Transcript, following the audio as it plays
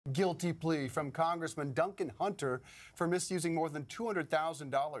guilty plea from Congressman Duncan Hunter for misusing more than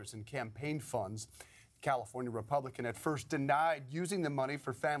 $200,000 in campaign funds. The California Republican at first denied using the money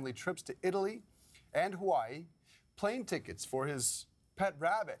for family trips to Italy and Hawaii, plane tickets for his pet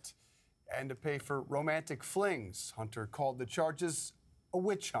rabbit, and to pay for romantic flings. Hunter called the charges a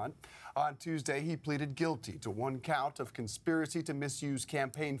witch hunt. On Tuesday, he pleaded guilty to one count of conspiracy to misuse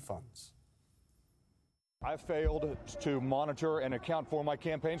campaign funds. I failed to monitor and account for my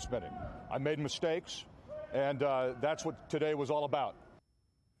campaign spending. I made mistakes, and that's what today was all about.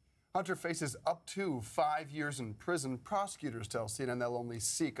 Hunter faces up to 5 years in prison. Prosecutors tell CNN they'll only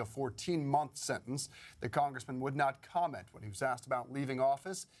seek a 14-month sentence. The congressman would not comment when he was asked about leaving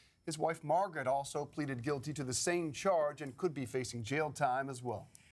office. His wife, Margaret, also pleaded guilty to the same charge and could be facing jail time as well.